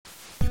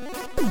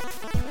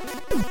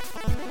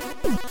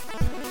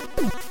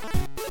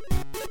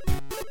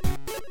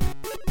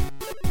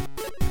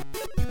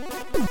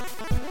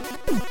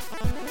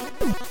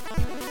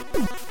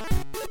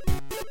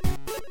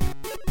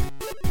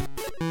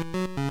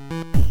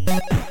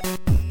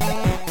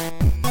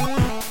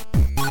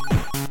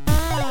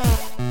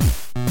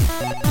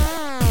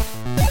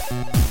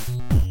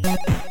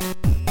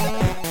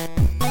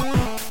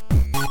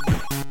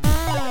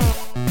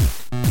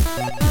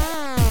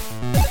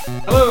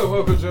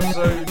welcome to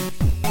episode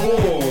 4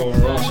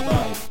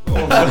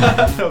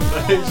 of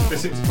the H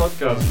Physics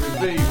Podcast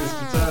with me,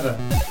 Mr. Turner.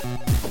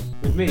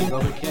 With me,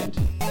 Robert Kent.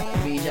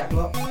 Me, Jack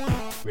Locke.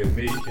 With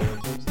me,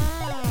 Kieran Thompson.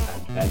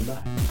 And Ben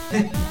Black.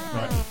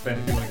 Right, Ben,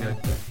 if you want to go.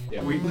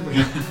 Yeah.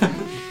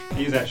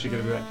 He's actually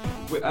going to be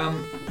there.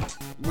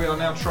 We are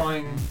now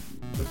trying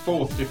the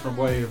 4th different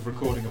way of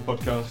recording a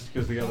podcast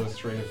because the other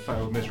 3 have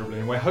failed miserably,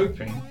 and we're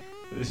hoping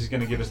that this is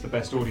going to give us the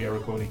best audio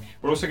recording.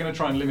 We're also going to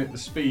try and limit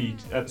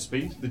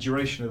the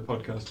duration of the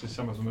podcast, because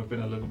some of them have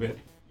been a little bit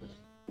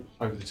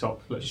over the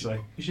top, let's say.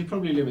 You should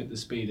probably limit the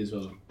speed as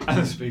well.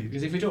 And the speed.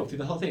 Because if we talk through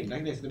the whole thing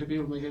like this, it's going to be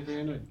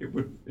very annoying. It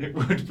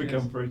would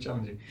become very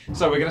challenging.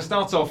 So we're going to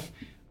start off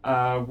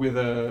with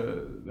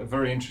a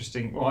very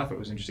interesting, well, I thought it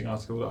was an interesting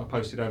article that I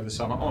posted over the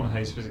summer on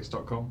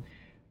hazephysics.com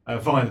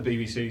via the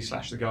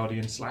BBC / The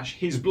Guardian /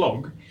 his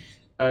blog.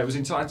 It was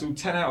entitled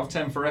 10 out of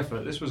 10 for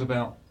effort. This was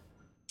about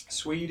a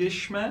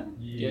Swedish man?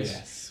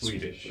 Yes,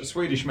 Swedish. A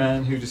Swedish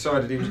man who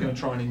decided he was going to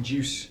try and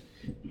induce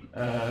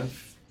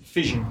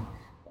fission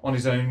on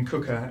his own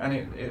cooker, and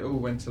it all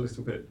went a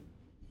little bit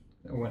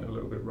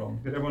wrong.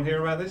 Did everyone hear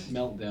about this?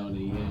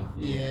 Meltdown-y,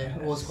 Yeah,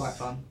 it was quite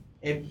fun.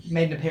 It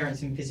made an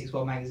appearance in Physics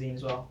World magazine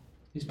as well.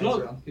 His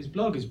blog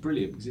is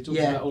brilliant because it talks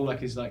about all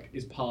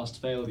his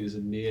past failures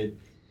and near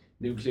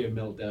nuclear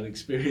meltdown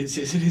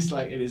experiences in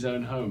his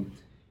own home.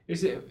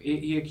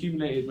 He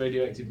accumulated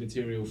radioactive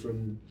material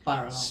from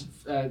Fire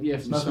alarm.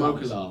 from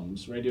smoke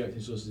alarms,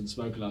 radioactive sources in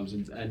smoke alarms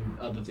and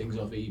other things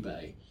off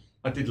eBay.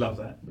 I did love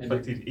that. In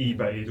fact, he'd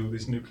eBayed all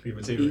this nuclear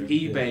material.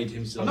 He eBayed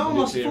himself. No one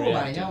wants to nuclear thought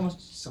about it. reactor. No one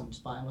wants someone's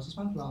buying lots of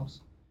smoke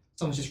alarms.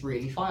 Someone's just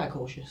really fire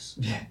cautious.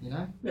 Yeah. You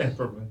know? Yeah,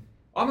 probably.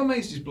 I'm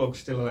amazed his blog's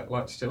still up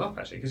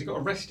actually, because he got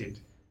arrested.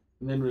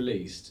 And then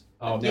released.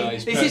 Oh, no,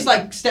 he's This is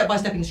like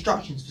step-by-step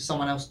instructions for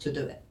someone else to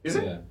do it. Is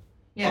it? Yeah.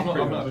 Yeah. I've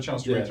not had a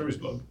chance to read through his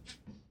blog.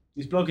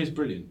 His blog is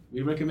brilliant.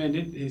 We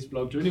recommended his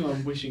blog to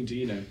anyone wishing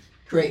to,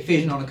 Create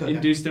fission on a cooker.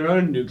 induce their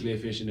own nuclear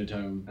fission at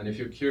home. And if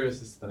you're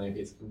curious as to the name,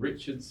 it's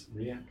Richard's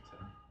Reactor.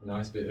 A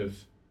nice bit of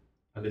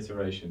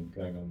alliteration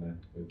going on there.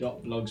 With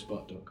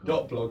 .blogspot.com.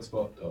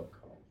 .blogspot.com.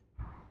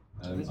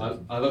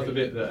 I love the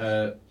bit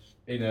that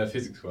in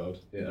Physics World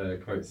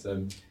it quotes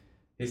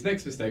his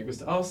next mistake was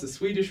to ask the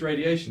Swedish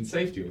Radiation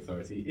Safety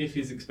Authority if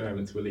his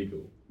experiments were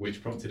legal,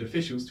 which prompted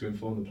officials to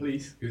inform the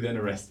police, who then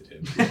arrested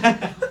him.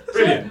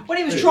 Brilliant. When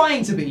he was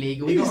trying to be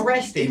legal, he got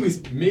arrested. He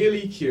was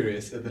merely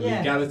curious at the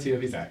legality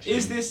of his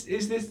actions.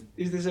 Is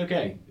this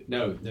okay?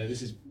 No,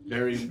 this is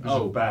very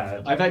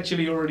Bad. I've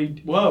actually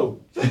already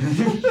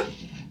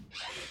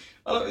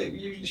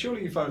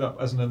Surely you phoned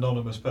up as an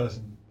anonymous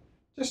person.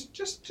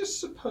 Just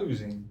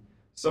supposing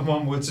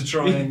someone were to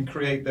try and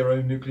create their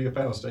own nuclear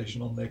power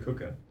station on their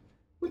cooker.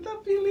 Would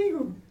that be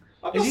illegal?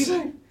 I'm not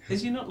saying.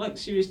 Is he not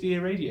seriously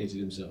irradiated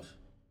himself?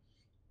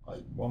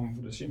 One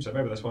would assume so.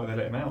 Maybe that's why they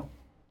let him out.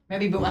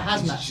 Maybe he built a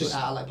hazmat suit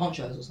out of like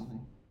ponchos or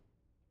something.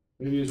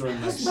 Maybe he was wearing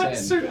That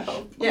suit out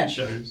of Yeah.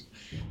 ponchos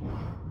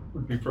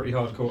would be pretty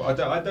hardcore. I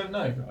don't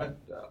know.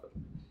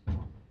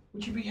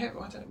 Would you be?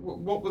 I don't.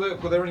 What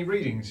were there any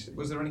readings?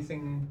 Was there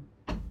anything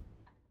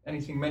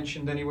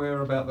mentioned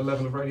anywhere about the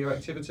level of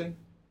radioactivity?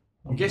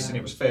 I'm guessing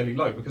it was fairly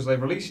low because they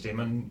released him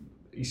and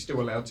he's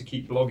still allowed to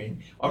keep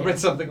blogging. I read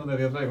something on there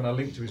the other day when I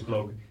linked to his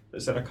blog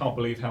that said, "I can't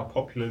believe how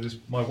popular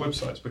my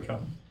website's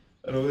become."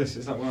 And all this,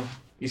 it's like, well,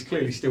 he's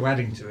clearly still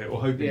adding to it or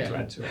hoping to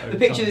add to it. The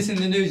picture that's in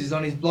the news is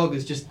on his blog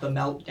is just the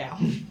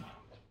meltdown.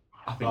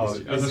 I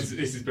think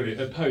this is brilliant.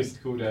 A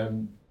post called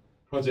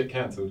Project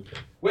Cancelled.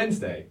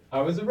 Wednesday,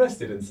 I was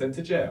arrested and sent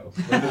to jail.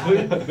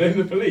 Then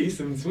the police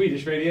and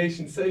Swedish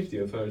Radiation Safety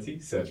Authority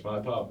searched my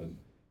apartment.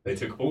 They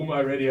took all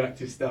my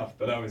radioactive stuff,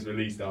 but I was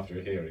released after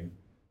a hearing.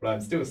 But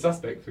I'm still a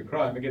suspect for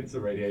crime against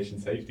the radiation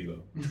safety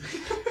law.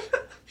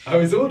 I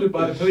was ordered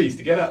by the police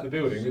to get out of the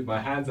building with my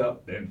hands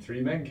up, then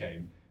 3 men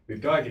came with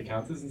Geiger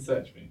counters and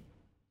searched me.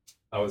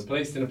 I was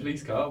placed in a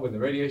police car when the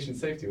Radiation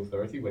Safety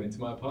Authority went into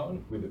my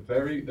apartment with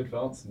very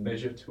advanced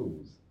measure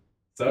tools.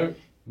 So,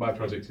 my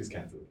project is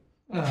cancelled.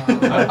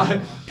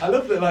 I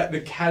love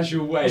the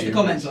casual way. What's the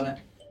comments on it?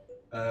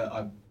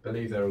 I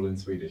believe they're all in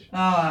Swedish.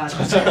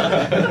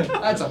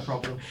 That's a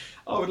problem.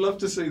 I would love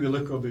to see the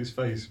look on his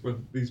face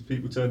when these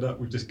people turned up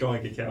with just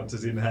Geiger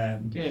counters in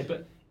hand. Yeah,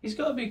 but he's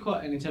got to be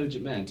quite an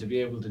intelligent man to be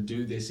able to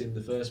do this in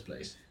the first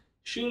place.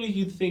 Surely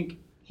you'd think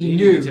He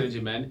knew. An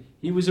intelligent man.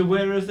 He was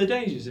aware of the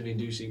dangers of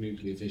inducing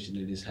nuclear fission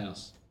in his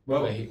house,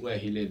 Well, where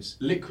he lives.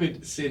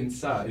 Liquid Sin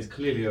Sa is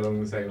clearly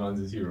along the same lines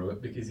as you,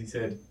 Robert, because he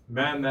said,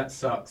 "Man, that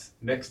sucks.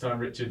 Next time,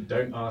 Richard,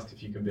 don't ask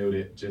if you can build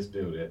it, just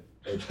build it."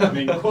 I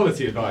mean,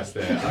 quality advice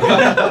there.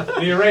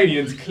 The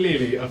Iranians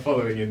clearly are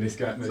following in this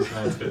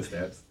man's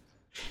footsteps.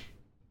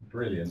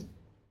 Brilliant.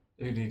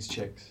 Who needs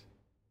checks?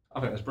 I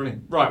think that's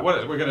brilliant. Right,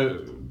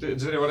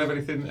 does anyone have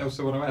anything else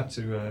they want to add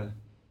to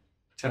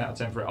 10 out of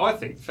 10 for it? I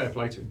think fair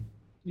play to him.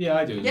 Yeah,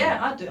 I do. Yeah,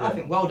 I do. I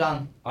think well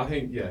done. I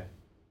think, yeah.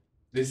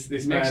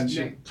 This man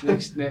should.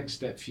 Next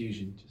step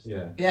fusion. Just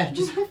Yeah.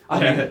 Just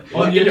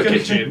On your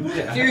kitchen.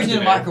 fusion in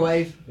a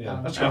microwave. Yeah.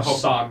 Done. That's got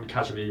sun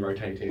casually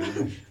rotating.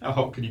 How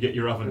hot can you get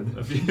your oven?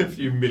 A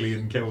few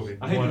million Kelvin.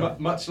 I think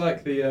much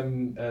like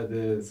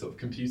the sort of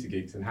computer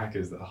geeks and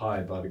hackers that are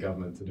hired by the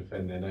government to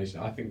defend their nation,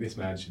 I think this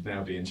man should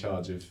now be in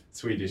charge of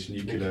Swedish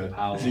nuclear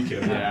power. Nuclear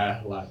power.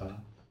 Yeah, like that.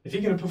 If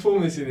you're going to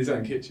perform this in his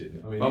own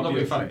kitchen, I mean, Well, I'm not he'd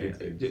being be a funny. big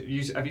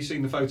thing. Have you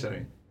seen the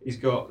photo? He's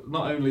got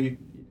not only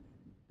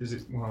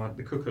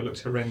the cooker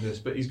looks horrendous,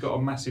 but he's got a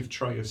massive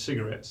tray of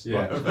cigarettes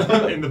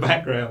in the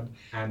background.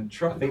 And I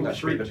tropical think that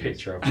should be the fruit juice.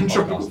 picture of And the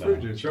tropical podcast fruit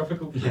now. juice.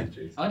 Tropical fruit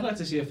juice. I'd like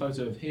to see a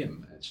photo of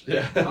him actually.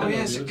 Yeah. Oh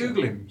yes,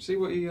 Google him. See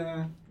what he.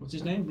 What's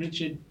his name?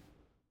 Richard.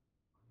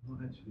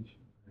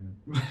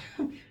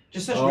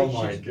 Just such Oh rich-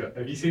 my god!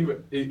 Have you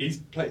seen? He's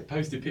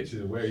posted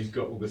pictures of where he's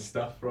got all the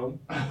stuff from.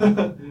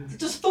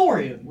 Just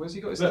thorium. Where's he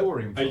got his Look,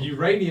 thorium a from?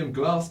 uranium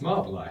glass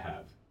marble I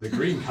have. The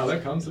green colour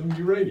comes from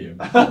uranium.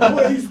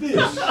 What is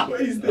this?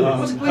 What is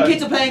this? When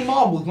kids are playing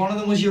marbles, one of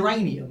them was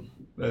uranium.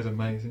 That's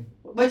amazing.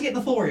 Where'd you get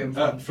the thorium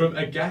from? From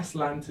a gas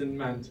lantern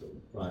mantle.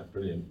 Right,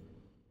 brilliant.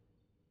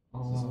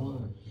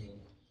 Oh.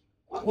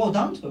 Well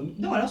done to him.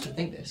 No one else would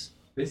think this.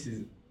 This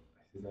is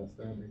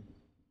outstanding.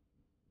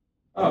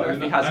 I don't know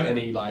if he has and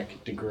any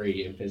like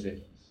degree in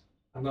physics.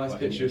 a nice like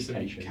picture of some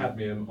education.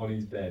 cadmium on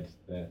his bed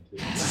there.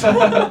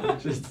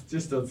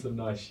 just on some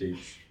nice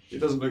sheets. It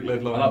doesn't look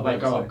lead I line. like,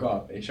 wait, go up, go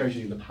up. It shows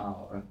you the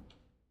power.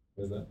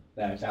 Where's that?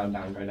 There, down,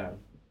 go down.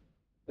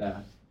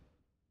 There.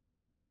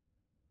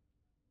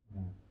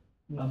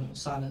 Moment of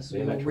silence. The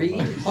We will electron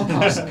read. volts.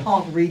 Podcasts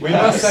can't read. We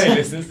must say,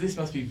 listeners, this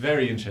must be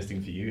very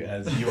interesting for you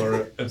as you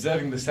are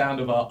observing the sound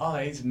of our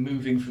eyes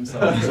moving from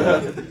side to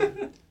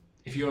side.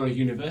 If you're a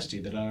university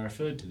that I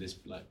referred to this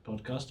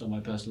podcast on my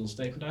personal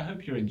statement, I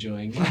hope you're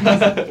enjoying.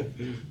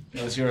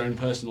 That's your own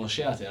personal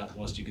shout out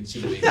whilst you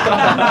consider me. You'd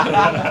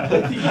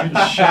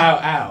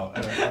shout out.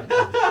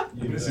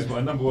 This is my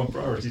number one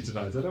priority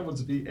tonight. I don't want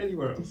to be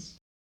anywhere else.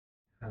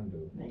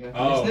 Handle. There you go.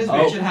 Oh, This is oh,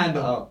 Richard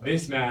Handel.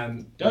 This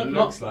man Don't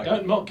looks mock, like.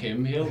 don't mock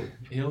him. He'll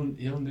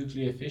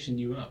nuclear fission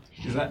you up.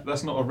 Is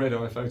that's not a red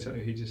eye photo?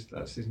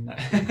 That's his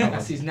natural colour.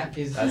 That's his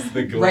That's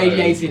the glow.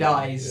 radiated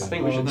eyes. I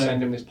think we Oh, should no.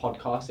 send him this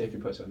podcast, see if he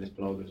puts it on his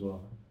blog as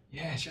well.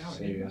 Yeah, shall we?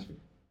 Serious.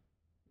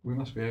 We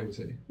must be able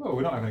to. Well,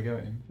 we're not having a go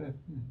at him.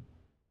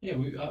 Yeah,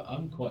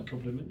 I'm quite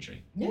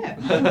complimentary. Yeah.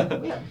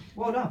 Yeah.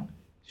 Well done.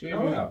 Should we,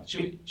 Oh, wow.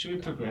 should we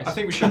progress? I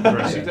think we should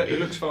progress. He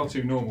looks far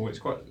too normal. It's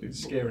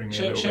scaring me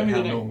a little Show bit me how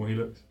the next- normal he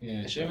looks.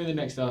 Yeah, show me the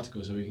next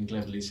article so we can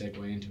cleverly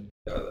segue into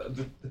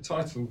it. The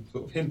title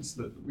sort of hints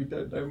that we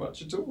don't know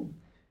much at all.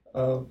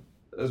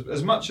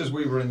 As much as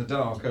we were in the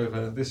dark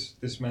over this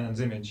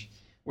man's image,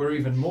 we're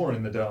even more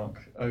in the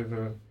dark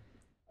over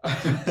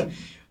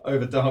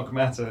over dark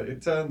matter.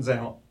 It turns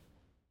out,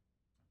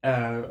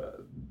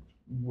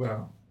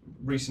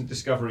 recent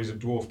discoveries of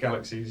dwarf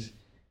galaxies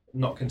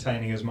not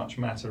containing as much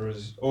matter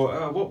as,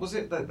 or what was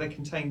it that they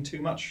contain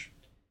too much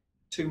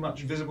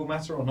visible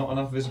matter or not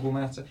enough visible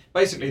matter?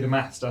 Basically, the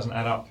maths doesn't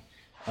add up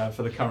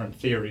for the current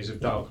theories of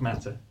dark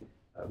matter,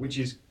 which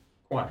is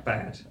quite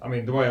bad. I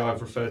mean, the way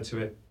I've referred to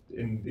it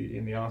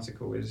in the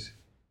article is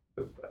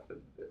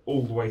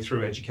all the way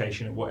through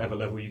education at whatever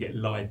level you get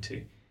lied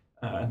to,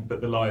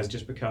 but the lies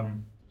just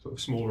become sort of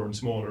smaller and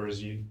smaller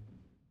as you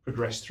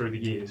progress through the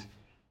years.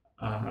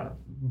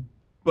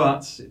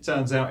 But it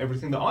turns out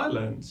everything that I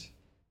learned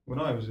when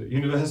I was at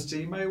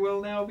university may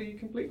well now be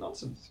complete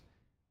nonsense.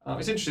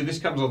 It's interesting. This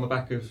comes on the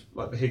back of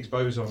like the Higgs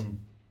boson.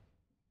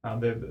 I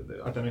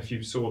don't know if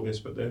you saw this,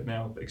 but they're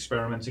now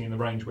experimenting in the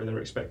range where they're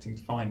expecting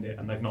to find it,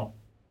 and they've not.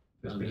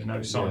 There's been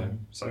no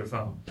sign so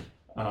far.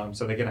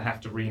 So they're going to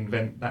have to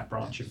reinvent that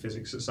branch of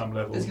physics at some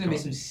level. There's going to be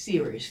some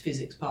serious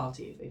physics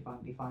party if they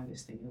finally find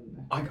this thing,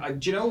 isn't there?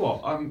 Do you know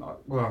what?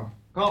 Well,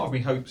 part of me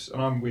hopes,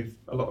 and I'm with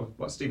a lot of,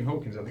 like Stephen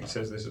Hawking, I think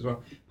says this as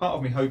well. Part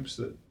of me hopes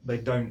that they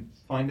don't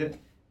find it,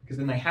 because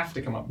then they have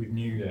to come up with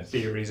new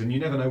theories, and you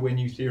never know where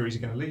new theories are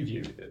going to leave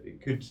you.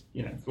 It could,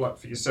 like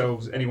for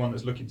yourselves, anyone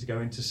that's looking to go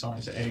into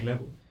science at any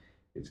level,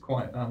 it's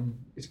quite,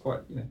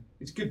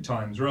 it's good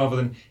times rather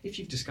than if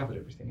you've discovered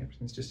everything,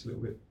 everything's just a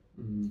little bit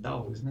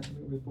dull, isn't it? A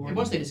little bit boring. And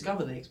once they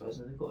discover the Higgs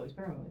boson, they've got to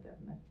experiment with it,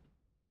 haven't they?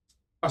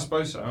 I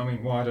suppose so. I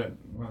mean,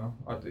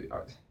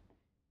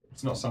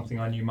 it's not something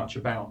I knew much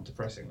about,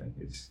 depressingly.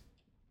 It's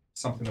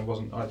something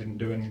I didn't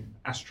do an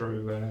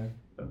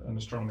an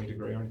astronomy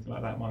degree or anything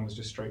like that. Mine was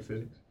just straight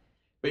physics.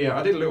 But yeah,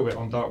 I did a little bit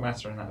on dark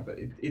matter and that, but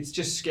it's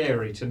just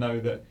scary to know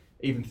that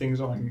even things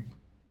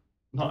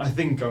I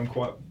think I'm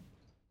quite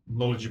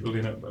knowledgeable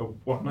in,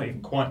 well, not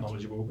even quite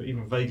knowledgeable, but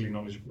even vaguely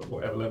knowledgeable at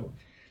whatever level,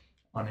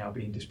 are now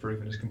being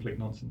disproven as complete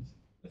nonsense.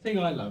 The thing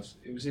I loved,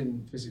 it was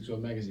in Physics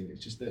World magazine.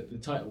 It's just that the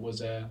title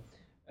was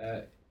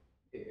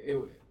it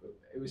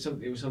was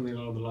something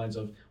along the lines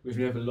of "We've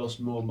never lost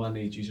more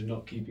money due to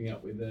not keeping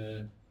up with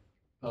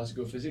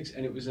particle physics,"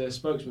 and it was a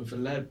spokesman for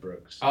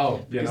Ladbrokes. Oh,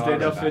 yeah, Because no, I they'd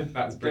read offered that.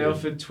 That's they brilliant.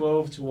 offered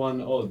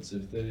 12-1 odds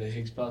of the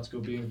Higgs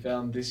particle being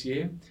found this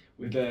year,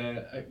 with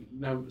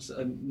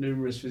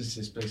numerous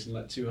physicists placing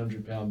like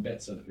 £200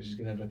 bets on it, which is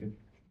going to have like a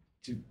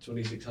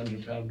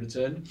 £2,600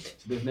 return. So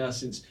they've now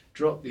since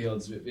dropped the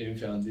odds of it being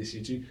found this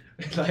year to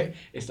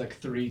it's like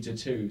 3 to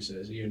 2. So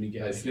you only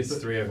get It's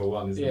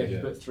 3/1, isn't yeah, it? if you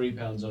put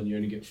 £3 on, you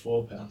only get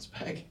 £4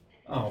 back.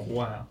 Oh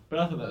wow. But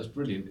I thought that was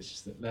brilliant. It's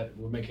just that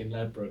we're making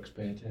Ladbrokes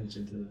pay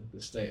attention to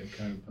the state of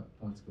current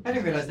particle. I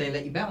didn't realise they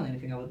let you bet on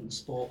anything other than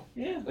sport.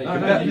 Yeah. Like, No, you,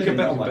 can no, bet, you you can can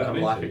bet on bet like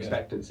on life anything, yeah.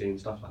 expectancy and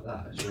stuff like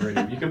that. It's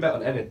really, you can bet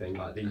on anything,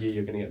 like the year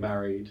you're going to get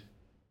married.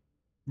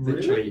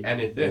 Really? Literally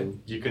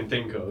anything you can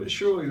think of. But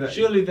surely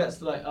Surely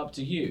that's like up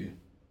to you.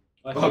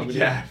 I think, Oh, I'm gonna-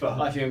 yeah, but-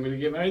 I think I'm going to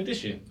get married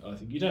this year. I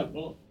think you don't.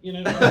 Well, you know,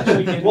 I'm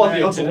actually getting What are the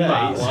married odds on today.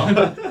 that?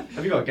 so- Well,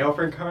 have you got a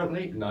girlfriend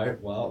currently? No.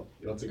 Well,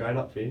 the odds are going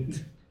up for you.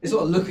 They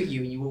sort of look at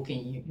you and you walk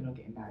in, you're not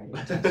getting married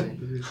anytime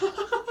soon.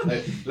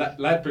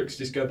 Ladbrokes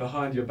just go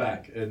behind your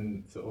back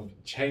and sort of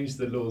change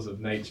the laws of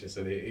nature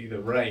so that it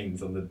either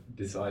rains on the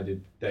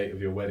decided date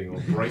of your wedding or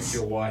break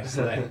your wife's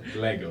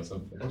leg or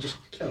something. Or just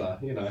kill her,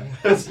 you know.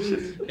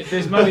 If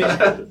there's money.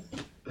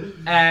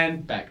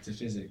 And back to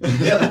physics.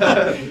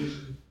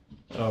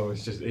 Oh,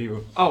 it's just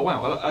evil. Oh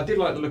wow, I did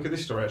like the look of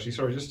this story actually.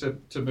 Sorry, just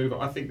to move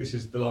on. I think this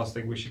is the last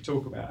thing we should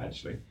talk about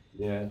actually.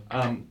 Yeah.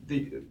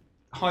 The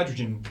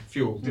hydrogen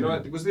fuel.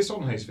 Was this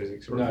on Hayes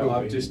Physics? Or it No, will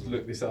I've be? just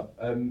looked this up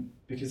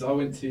because I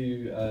went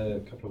to a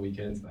couple of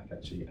weekends back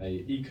actually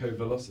a Eco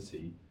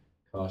Velocity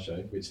car show,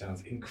 which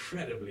sounds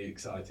incredibly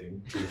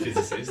exciting to a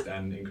physicist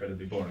and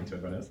incredibly boring to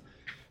everyone else.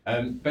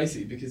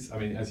 Basically, because I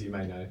mean, as you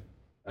may know,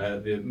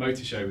 the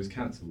motor show was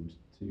cancelled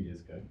 2 years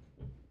ago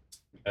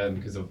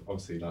because of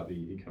obviously like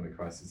the economic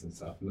crisis and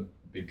stuff. And the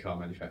big car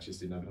manufacturers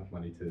didn't have enough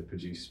money to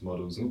produce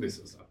models and all this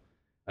sort of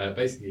stuff.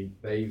 Basically,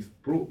 they've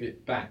brought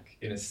it back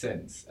in a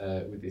sense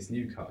with this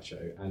new car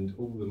show, and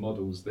all the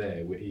models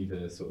there were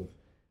either sort of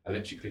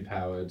electrically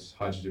powered,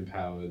 hydrogen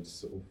powered,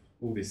 sort of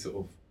all this sort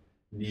of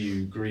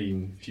new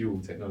green fuel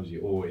technology,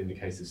 or in the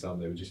case of some,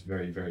 they were just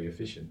very, very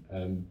efficient.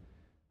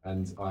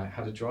 And I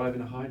had a drive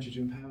in a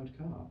hydrogen powered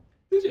car,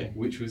 Did you?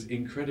 which was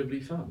incredibly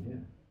fun. Yeah,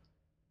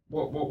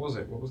 What was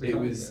it? What was the it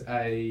car? was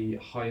a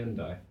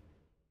Hyundai.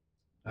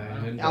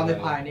 Oh, they're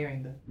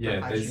pioneering the Yeah,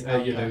 hydrogen there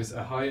powered car. was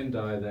a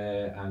Hyundai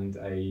there and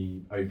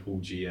a Opel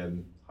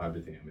GM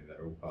hybrid thing. I mean,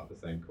 they're all part of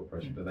the same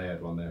corporation, but they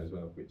had one there as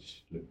well,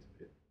 which looked a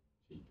bit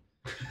cheap.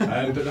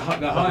 But the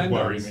Hyundai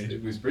worry was, me.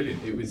 it was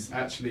brilliant. It was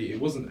actually, it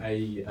wasn't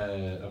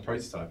a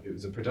prototype. It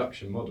was a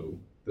production model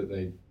that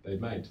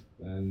they'd made,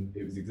 and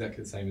it was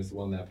exactly the same as the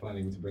one they're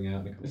planning to bring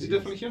out in a couple Is of it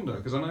years. definitely Hyundai?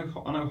 Because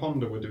I know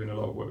Honda were doing a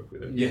lot of work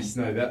with it. Yes,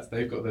 no,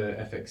 they've got the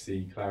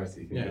FXC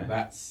Clarity thing, Yeah. but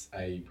that's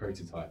a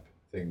prototype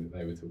thing that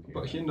they were talking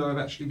But about. Hyundai have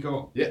actually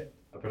got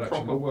A production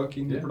proper model.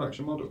 working Yeah.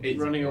 production model. It's-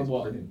 Running on it's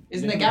what? brilliant.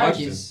 Isn't there Hydrogen,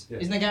 garages? yeah.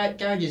 Isn't there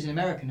garages in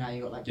America now?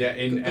 You got like Yeah,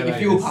 in got your LA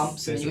fuel there's-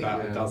 pumps and there's you got,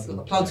 about a you've dozen.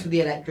 got the plugs Yeah. for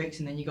the electrics,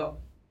 and then you got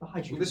the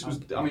hydrogen. Well, this was.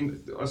 pump. I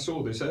mean, I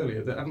saw this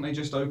earlier. That haven't they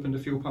just opened a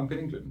fuel pump in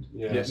England?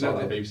 Yeah, Yeah, it's like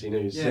no, the BBC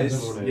News. Yeah, this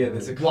there's- morning.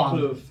 There's a One.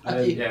 couple of.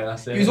 Yeah,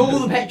 that's it. It was all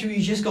the petrol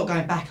you just got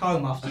going back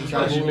home after you It's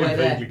drove all actually the way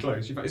there. vaguely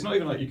close. In fact, it's not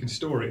even like you can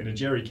store it in a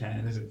jerry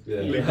can, is it? Yeah.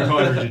 Liquid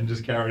hydrogen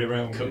just carried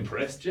around. with you.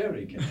 compressed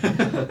jerry can.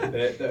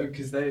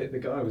 Because the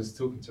guy was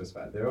talking to us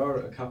about it. There are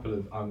a couple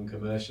of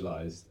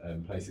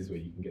uncommercialized places where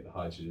you can get the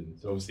hydrogen.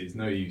 So obviously it's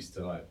no use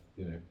to like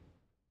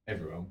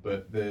everyone,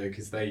 but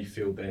because they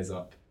filled theirs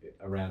up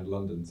around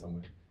London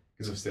somewhere.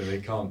 Because obviously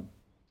they can't,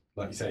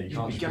 like you say, you You'd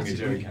can't be just bring a gutted,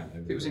 jerry wouldn't can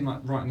you? over. If it was in like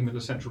right in the middle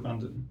of central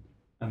London,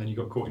 and then you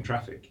got caught in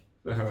traffic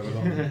for however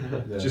long,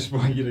 Yeah. just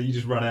while you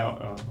just run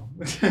out.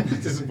 Oh,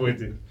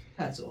 disappointed.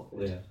 That's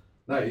awkward. Yeah.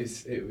 No,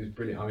 it was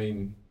brilliant. I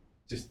mean,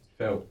 just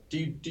felt. Do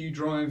you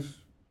drive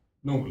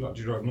normal? Like,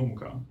 do you drive a normal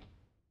car?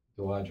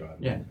 Do I drive?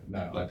 Yeah. No,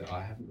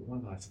 I haven't got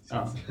one license.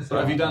 Oh. So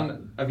have you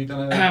done a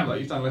like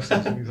you've done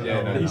lessons and things like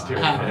Yeah, that? no, These two. I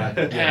have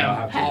driven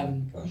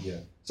Ham. a car, yeah.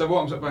 So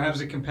but how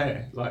does it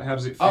compare? Like how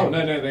does it? Oh feel?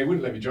 no, they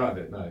wouldn't let me drive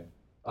it. No.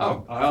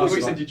 Oh, I asked.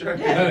 we said you drove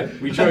Yeah. No,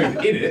 we drove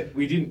in it.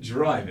 We didn't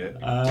drive it.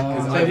 Ah.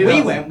 So I if did we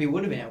ask- went, we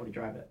would have been able to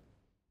drive it.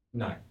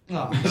 No.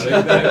 Oh.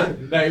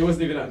 No, it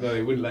wasn't even that. No,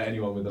 they wouldn't let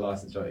anyone with a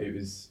license drive. It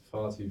was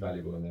far too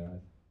valuable in their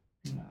eyes.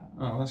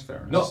 Oh, that's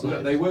fair enough.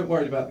 They weren't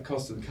worried about the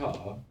cost of the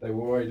car. They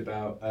were worried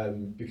about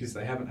because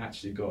they haven't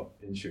actually got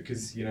insurance.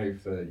 Because you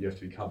have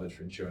to be covered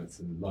for insurance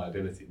and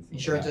liability. And stuff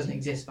Insurance like doesn't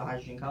exist for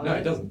hydrogen cars. that. No,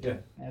 it doesn't. Yeah,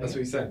 There that's we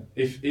what he's saying.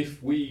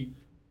 If we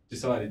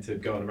decided to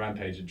go on a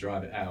rampage and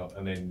drive it out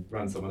and then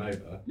run someone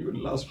over, You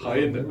wouldn't last for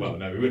Hyundai, well,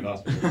 no, we wouldn't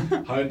ask for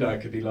it.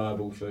 Hyundai could be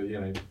liable for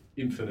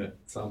infinite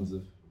sums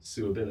of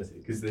suability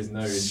because there's no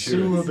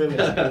insurance. Suability.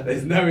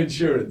 There's no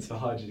insurance for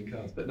hydrogen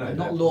cars, but no, Not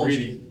they're law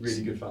really, students.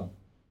 really good fun.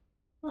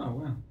 Oh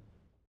wow.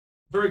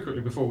 Very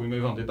quickly before we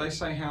move on, did they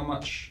say how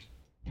much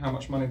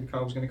money the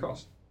car was going to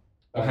cost,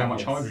 or how much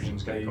Yes,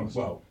 hydrogen's going to cost?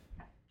 Well,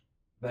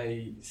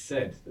 they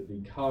said that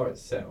the car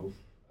itself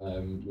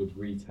would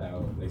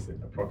retail. They said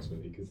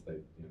approximately because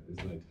there's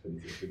no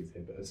definitive figures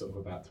here, but sort of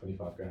about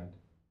 25 grand,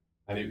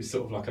 and it was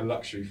sort of like a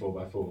luxury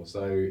 4x4.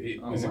 So it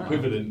Oh, was wow.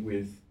 equivalent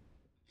with.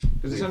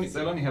 Because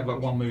they'll only have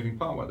like one moving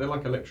part. Right? They're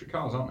like electric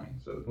cars, aren't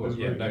they? So Well, there's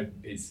yeah, really- no,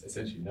 it's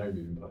essentially no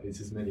moving part. It's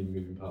as many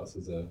moving parts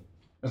as a.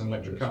 as an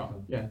electric car.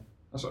 Yeah,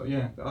 that's what,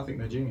 yeah. I think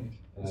they're genius.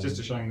 It's just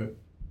a Um, shame that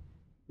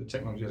the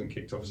technology hasn't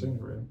kicked off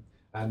sooner, really.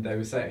 And they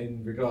were saying,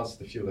 in regards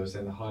to the fuel, they were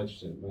saying the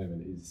hydrogen at the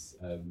moment is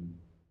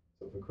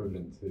sort of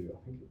equivalent to,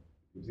 I think it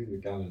was either a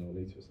gallon or a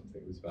litre or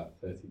something, it was about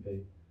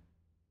 30p.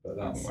 But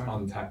that's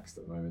untaxed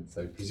at the moment,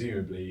 so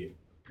presumably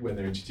when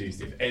they're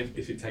introduced,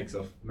 if it takes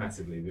off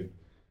massively, the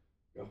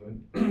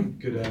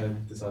government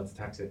could decide to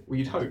tax it. Well,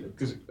 you'd hope,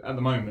 because at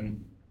the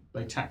moment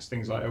they tax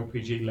things like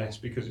LPG less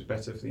because it's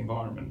better for the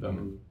environment.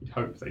 You'd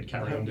hope they'd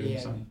carry on doing the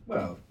same.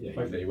 Well, Yeah,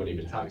 hopefully you wouldn't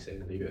even tax it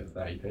and leave it at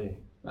 30p.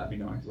 That'd be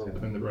nice. Yeah.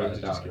 But then the roads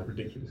would just Yeah. get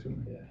ridiculous,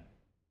 wouldn't they? Yeah.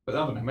 But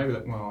I don't know, maybe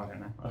that, well, I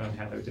don't know. I don't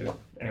know how they would do it.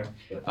 Anyway.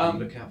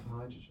 Look out for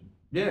hydrogen.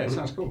 Yeah, it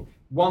sounds cool.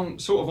 One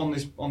sort of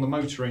on the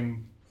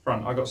motoring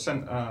front, I got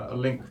sent a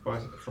link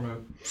from a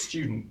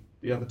student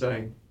the other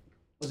day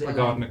Was it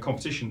regarding a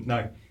competition.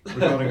 No,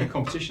 regarding a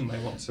competition they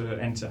want to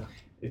enter.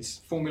 It's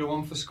Formula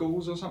One for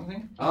schools or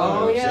something.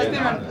 Oh yeah, it's been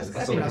yeah, around. that's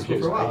That's been around for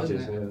a while,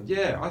 hasn't it?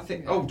 Yeah, I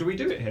think. Oh, do we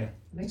do it here?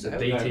 I think so.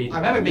 DT. I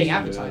remember being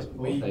advertised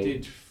before. We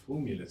did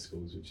Formula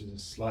Schools, which is a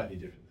slightly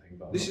different thing.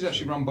 But I'm This not is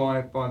actually sure. run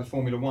by the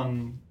Formula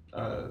One.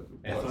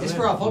 F1. Is this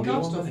for our Formula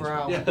podcast One or for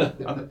our?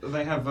 Yeah,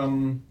 they have.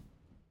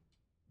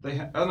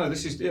 Oh no,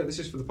 this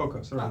is for the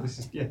podcast. Sorry, this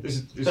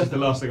is the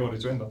last thing I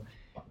wanted to end on.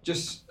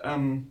 Just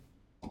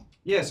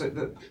yeah,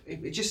 so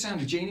it just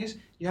sounded genius.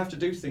 You have to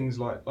do things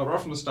like right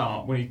from the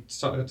start when he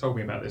told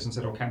me about this and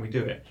said, "Oh, can we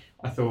do it?"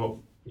 I thought,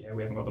 yeah,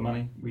 we haven't got the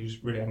money. We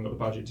just really haven't got the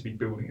budget to be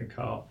building a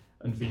car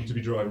and for you to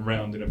be driving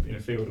around in a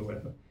field or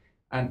whatever.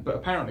 But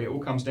apparently, it all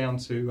comes down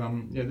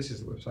to this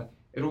is the website.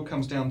 It all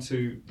comes down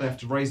to they have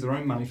to raise their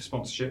own money for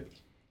sponsorship.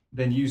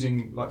 Then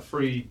using like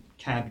free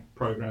CAD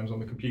programs on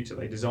the computer,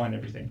 they design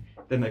everything.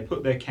 Then they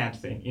put their CAD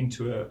thing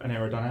into an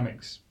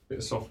aerodynamics bit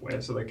of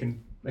software, so they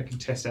can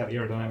test out the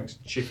aerodynamics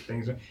and shift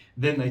things.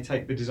 Then they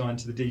take the design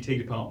to the DT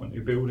department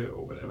who build it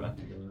or whatever,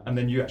 and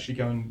then you actually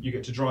go and you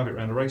get to drive it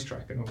around a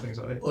racetrack and all things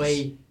like that.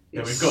 Oi.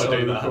 Yeah, we've got to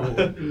do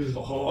that.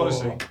 Cool.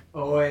 Honestly,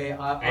 Oi.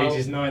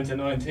 Ages 9 to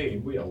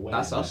 19, we are way.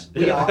 That's us.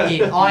 We are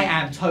in. I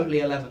am totally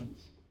 11.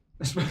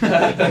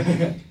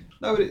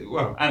 no,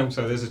 well, and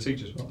also there's a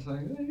teacher's one. So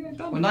yeah,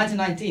 done. Well, 9 to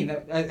 19,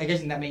 I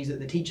guess that means that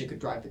the teacher could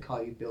drive the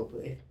car you've built,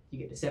 but if you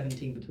get to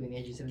 17, between the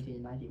ages of 17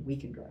 and 19, we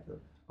can drive them.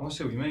 I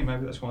see what you mean.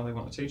 Maybe that's why they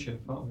want a teacher.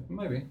 Part of it.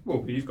 Maybe. Well,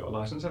 but you've got a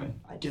license, haven't you?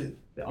 I do.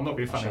 Yeah, I'm not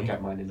being I shall funny.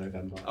 get mine in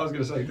November. I was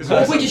going to say this.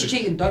 What if is we just something-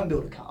 cheat and don't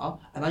build a car,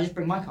 and I just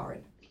bring my car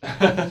in?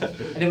 And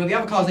then when the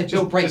other cars they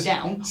built break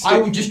down, I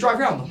will just drive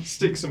around them.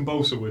 Stick some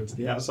balsa wood to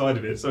the outside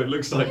of it so it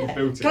looks like you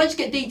built it. Can I just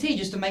get DT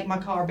just to make my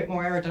car a bit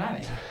more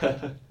aerodynamic?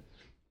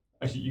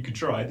 Actually, you could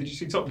try. Did you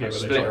see Top Gear where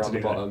they Split tried to on the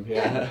do bottom,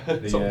 yeah.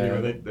 that? Top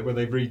Gear where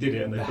they redid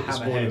it and they The put the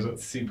spoilers up. Hammerhead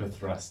Super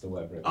Thrust or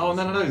whatever it Oh was.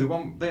 no, the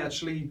one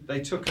they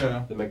took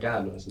a The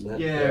Megane, wasn't it?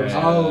 Yeah, it was-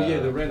 Oh yeah,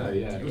 the Renault,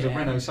 yeah. it was a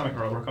Renault something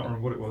or other. I can't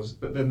remember what it was.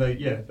 But then they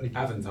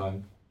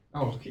Aventine.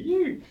 oh look at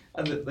you,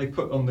 and they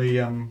put on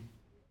the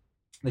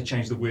they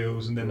changed the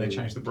wheels and then they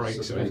changed the brakes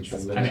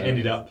Suspension, and it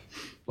ended up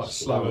like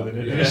slower than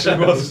it Yeah.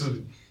 initially was.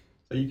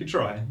 So you could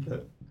try,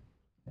 but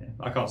yeah,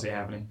 I can't see it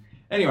happening.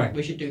 Anyway.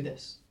 We should do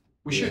this.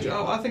 We should.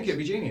 Oh, I think it'd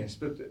be genius.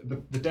 But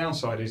the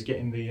downside is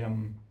getting the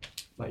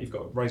like you've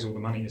got to raise all the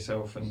money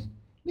yourself and.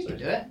 We can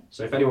do it.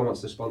 So if anyone wants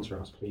to sponsor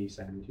us, please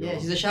send your Yeah,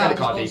 this is a shout out credit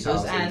to card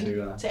sponsors details and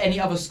into, to any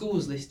other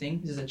schools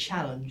listening. This is a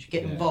challenge.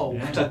 Get Yeah. involved.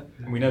 Yeah.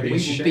 And we know the We will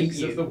Institute, beat Shakes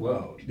you. of the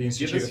world. The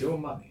Institute Give us of- your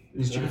money. the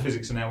Institute of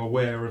Physics are now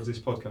aware of this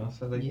podcast,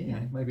 so they Yeah.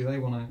 maybe they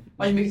want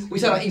to. Imagine we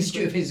said like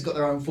Institute of Physics got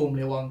their own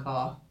Formula One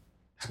car.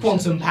 It's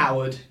quantum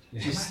powered.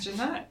 Imagine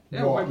that.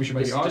 Yeah, What? well, maybe we should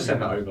make just, it just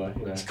send that argument. over.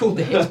 You know. It's called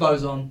the Higgs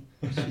boson.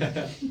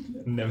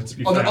 Never to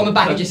be On found. the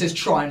back it just says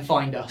 "Try and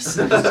find us."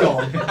 It's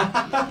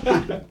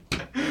gone.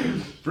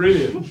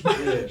 Brilliant.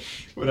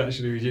 Would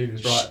actually be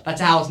genius, right?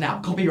 That's ours now.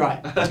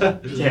 Copyright.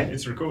 Yeah,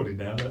 it's recorded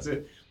now. That's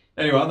it.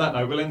 Anyway, on that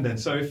note, we'll end then.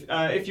 So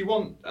if you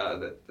want,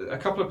 a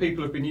couple of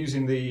people have been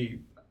using the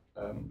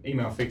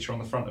email feature on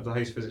the front of the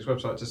Hayes Physics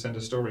website to send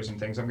us stories and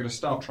things. I'm going to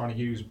start trying to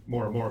use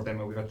more and more of them.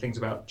 And we've had things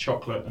about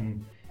chocolate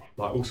and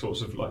like all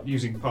sorts of like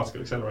using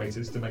particle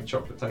accelerators to make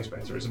chocolate taste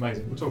better. It's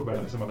amazing. We'll talk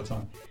about it some other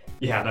time.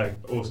 Yeah, I know,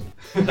 awesome.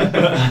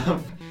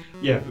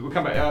 Yeah, but we'll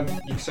come back.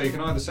 So you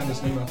can either send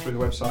us an email through the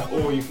website,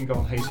 or you can go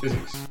on Hayes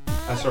Physics.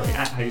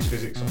 At Hayes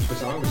Physics on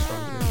Twitter. I always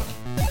struggle to do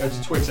that. Go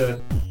to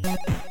Twitter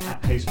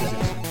at Hayes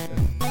Physics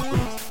and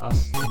tweet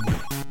us.